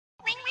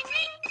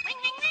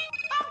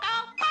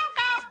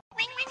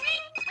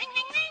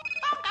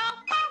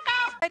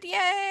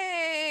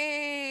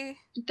Yay!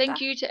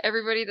 Thank you to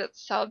everybody that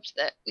subbed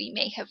that we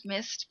may have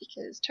missed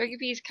because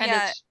Togepi's kind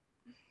of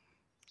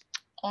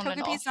on and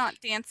off. Togepi's not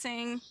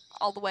dancing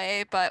all the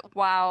way, but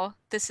wow,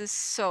 this is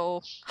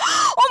so...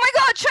 Oh my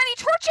god, Shiny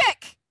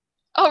Torchic!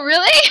 Oh,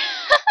 really?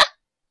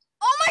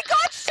 Oh my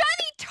god,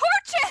 Shiny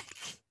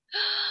Torchic!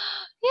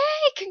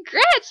 Yay,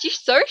 congrats! You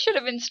so should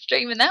have been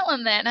streaming that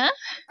one then, huh?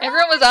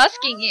 Everyone was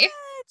asking you.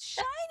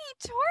 Shiny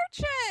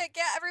Torchic!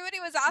 Yeah, everybody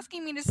was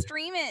asking me to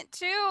stream it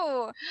too.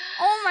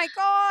 Oh my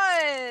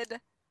god!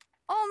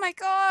 Oh my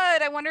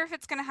god! I wonder if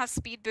it's gonna have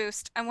speed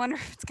boost. I wonder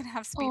if it's gonna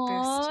have speed boost.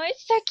 Oh,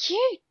 it's so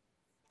cute.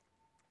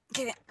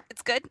 Okay,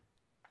 it's good?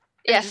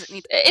 Yes,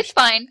 it's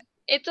fine.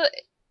 It's a...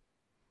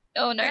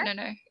 Oh, no, no,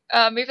 no.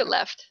 Move it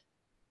left.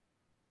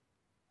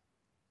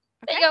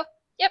 Okay. There you go.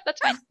 Yep,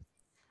 that's fine.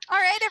 All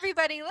right,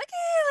 everybody. Look.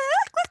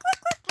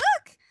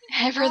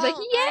 Everyone's like,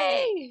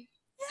 yay!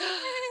 Yay!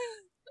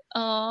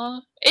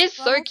 Aw, it's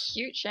so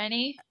cute,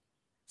 Shiny.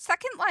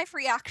 Second live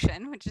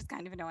reaction, which is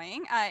kind of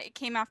annoying. It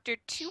came after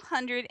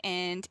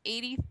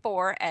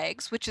 284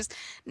 eggs, which is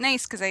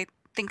nice because I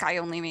think I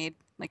only made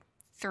like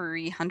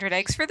 300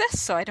 eggs for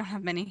this, so I don't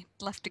have many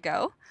left to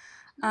go.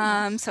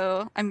 Nice.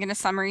 So I'm going to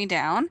summary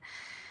down.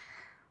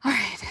 All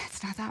right,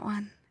 it's not that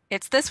one.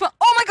 It's this one.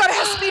 Oh my god, it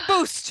has speed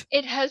boost!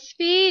 It has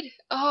speed!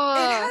 Oh,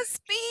 it has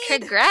speed!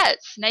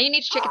 Congrats! Now you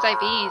need to check its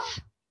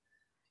IVs.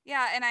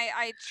 Yeah, and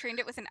I trained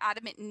it with an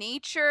adamant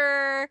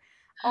nature.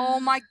 Oh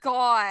my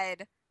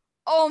god.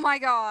 Oh my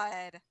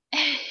god.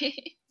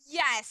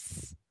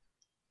 Yes.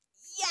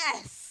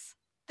 Yes.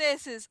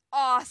 This is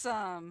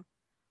awesome.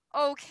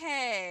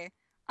 Okay.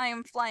 I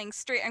am flying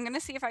straight. I'm going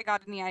to see if I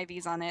got any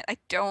IVs on it. I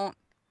don't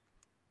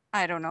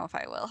know if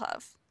I will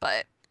have,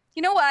 but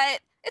you know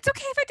what? It's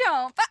okay if I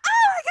don't, but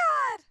oh my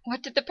god!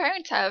 What did the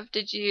parents have?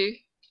 Did you...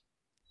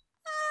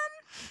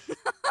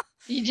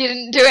 You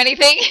didn't do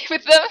anything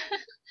with them?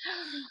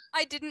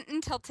 I didn't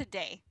until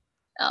today.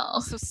 Oh.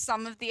 So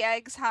some of the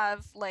eggs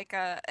have like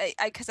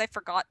because I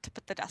forgot to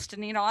put the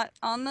destiny knot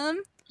on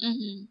them.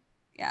 Mm-hmm.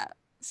 Yeah.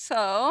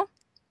 So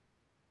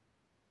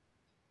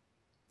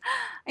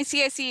I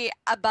see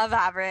above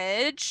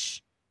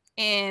average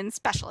in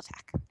special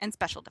attack and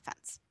special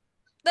defense.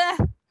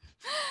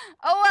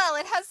 Oh well,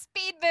 it has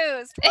speed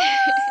boost. Woo!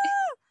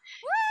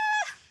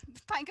 Woo!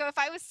 Pinko, if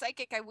I was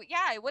psychic, I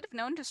would have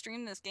known to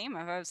stream this game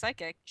if I was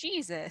psychic.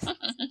 Jesus.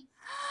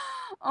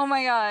 Oh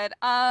my god.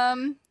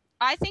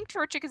 I think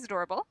Torchic is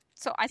adorable,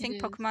 so I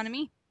think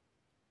Pokemon-amy.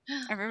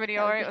 Everybody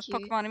all right with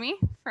Pokemon-amy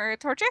for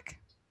Torchic?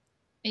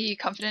 Are you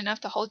confident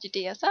enough to hold your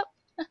DS up?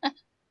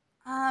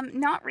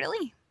 Not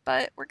really,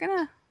 but we're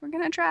gonna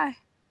try.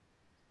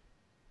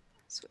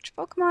 Switch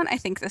Pokemon. I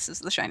think this is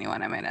the shiny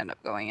one. I might end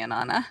up going in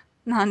on a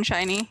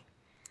non-shiny.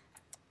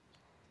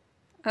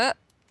 That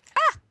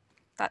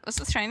was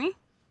the shiny.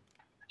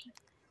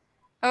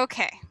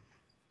 Okay.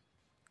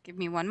 Give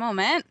me one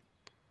moment.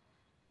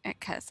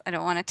 Because I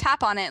don't want to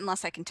tap on it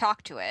unless I can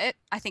talk to it.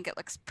 I think it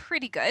looks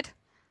pretty good.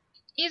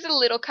 He's a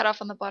little cut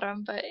off on the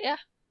bottom, but yeah.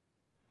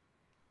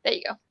 There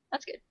you go.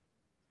 That's good.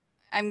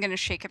 I'm going to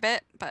shake a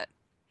bit, but...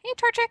 Hey,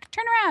 Torchic,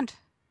 turn around.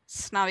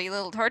 Snobby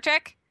little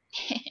Torchic.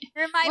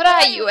 You're my what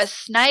are you, a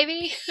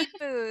snivy?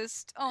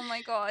 Boost. Oh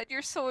my god,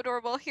 you're so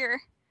adorable.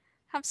 Here,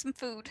 have some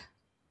food.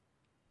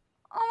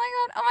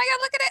 Oh my god,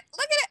 look at it.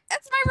 Look at it.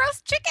 It's my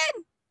roast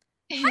chicken.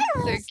 Hi,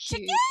 roast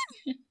chicken.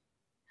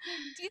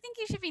 Do you think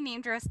you should be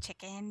named Roast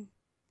Chicken?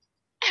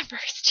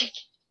 Roast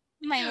Chicken.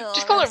 My little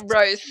just call it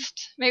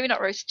Roast. Maybe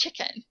not Roast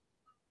Chicken.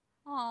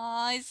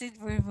 Aw,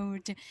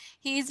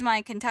 he's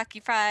my Kentucky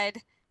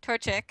Fried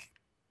Torchic.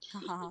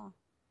 You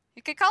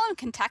could call him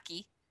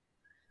Kentucky.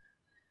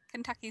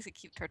 Kentucky's a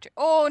cute Torchic.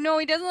 Oh no,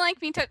 he doesn't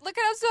like me. Look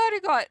at how sad he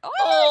got.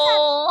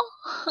 Oh,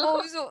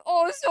 so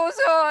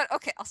sad.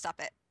 Okay, I'll stop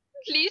it.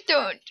 Please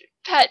don't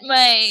pat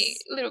my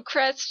little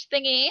crest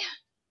thingy.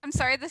 I'm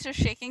sorry this is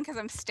shaking because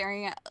I'm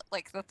staring at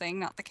like the thing,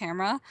 not the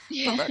camera.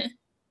 Yeah. But look.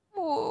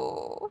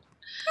 Oh.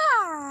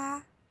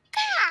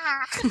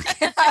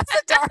 That's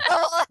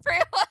adorable,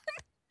 everyone.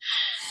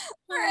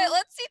 Alright,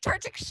 let's see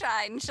Torchic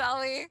shine, shall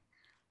we?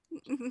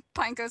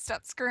 Pinko,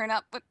 stop screwing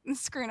up the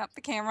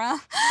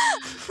camera.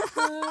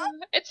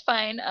 It's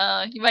fine.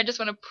 You might just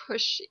want to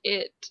push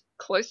it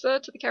closer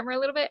to the camera a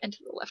little bit and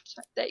to the left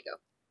side. There you go.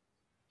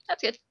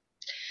 That's good.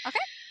 Okay.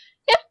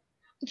 Yeah.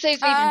 It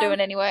saves me from doing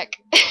any work.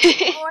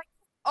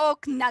 Oh,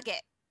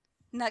 Nugget.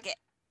 Nugget?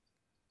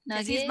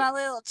 He's my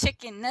little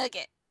chicken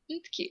Nugget.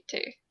 It's cute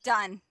too.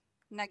 Done.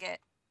 Nugget.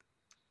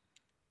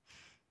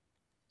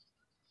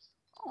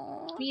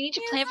 Oh, you need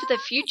to plan for the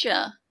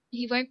future.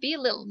 He won't be a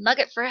little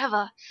nugget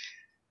forever.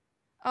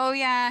 Oh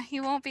yeah, he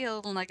won't be a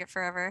little nugget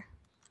forever.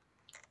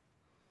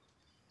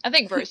 I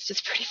think Roast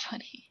is pretty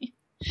funny.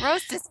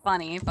 Roast is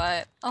funny,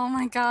 but oh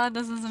my god,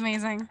 this is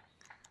amazing.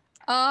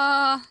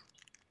 Little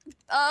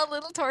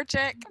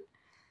Torchic.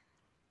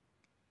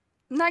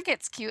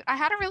 Nugget's cute. I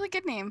had a really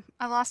good name.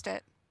 I lost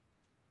it.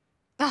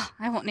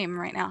 I won't name him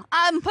right now.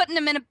 I'm putting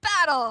him in a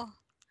battle.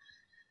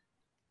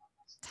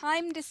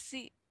 Time to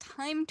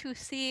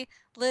see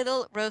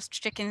little roast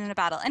chicken in a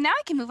battle. And now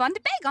I can move on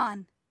to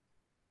Bagon.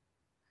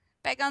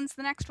 Bagon's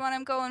the next one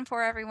I'm going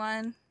for,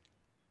 everyone.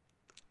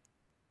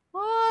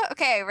 Whoa.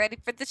 Okay, ready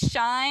for the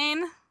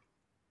shine?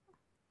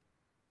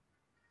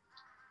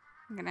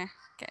 I'm gonna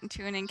get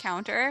into an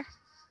encounter.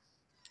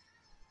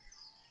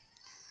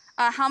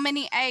 How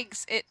many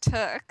eggs it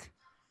took?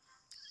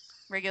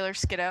 Regular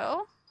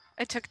Skiddo.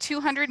 It took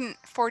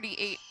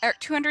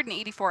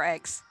 284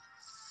 eggs.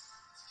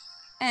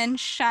 And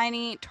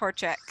Shiny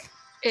Torchic.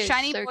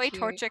 Shiny so Boy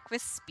cute. Torchic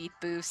with speed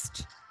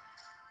boost.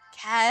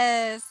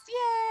 Yes!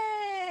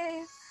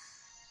 Yay!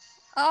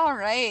 All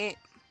right.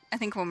 I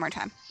think one more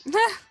time.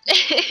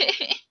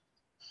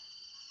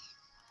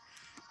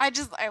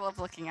 I love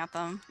looking at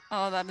them.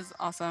 Oh, that is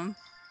awesome.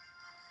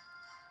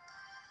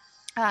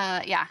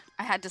 Yeah,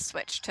 I had to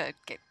switch to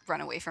run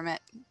away from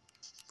it.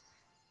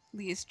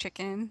 Lee's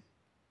chicken.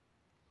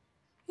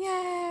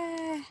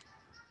 Yay!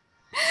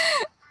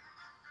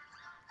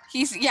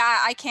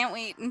 I can't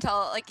wait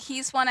until, like,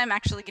 he's one I'm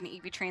actually gonna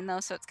EV train though,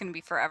 so it's gonna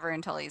be forever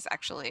until he's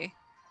actually,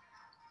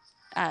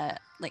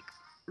 like,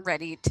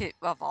 ready to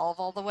evolve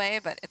all the way,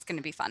 but it's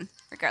gonna be fun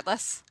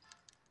regardless.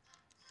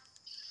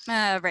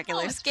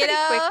 Regular it's pretty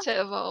quick Skiddo.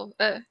 to evolve,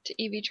 to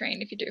EV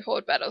train if you do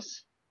horde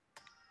battles.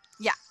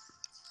 Yeah.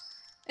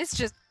 It's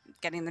just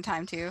getting the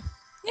time to.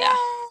 Yeah. Yay!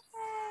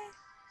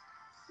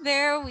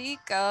 There we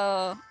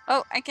go.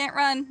 Oh, I can't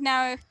run.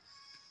 Now,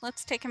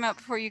 let's take him out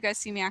before you guys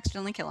see me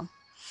accidentally kill him.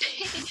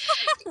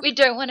 We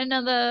don't want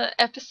another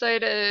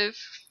episode of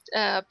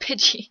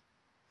Pidgey.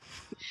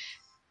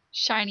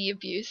 Shiny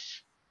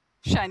abuse.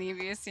 Shiny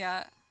abuse,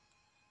 yeah.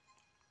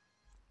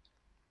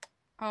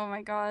 Oh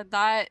my god,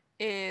 that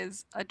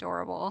is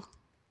adorable.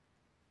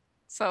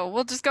 So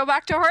we'll just go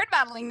back to horde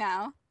battling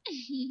now.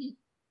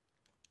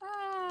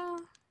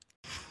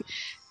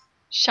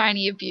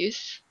 Shiny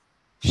abuse.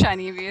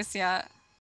 Shiny abuse, yeah.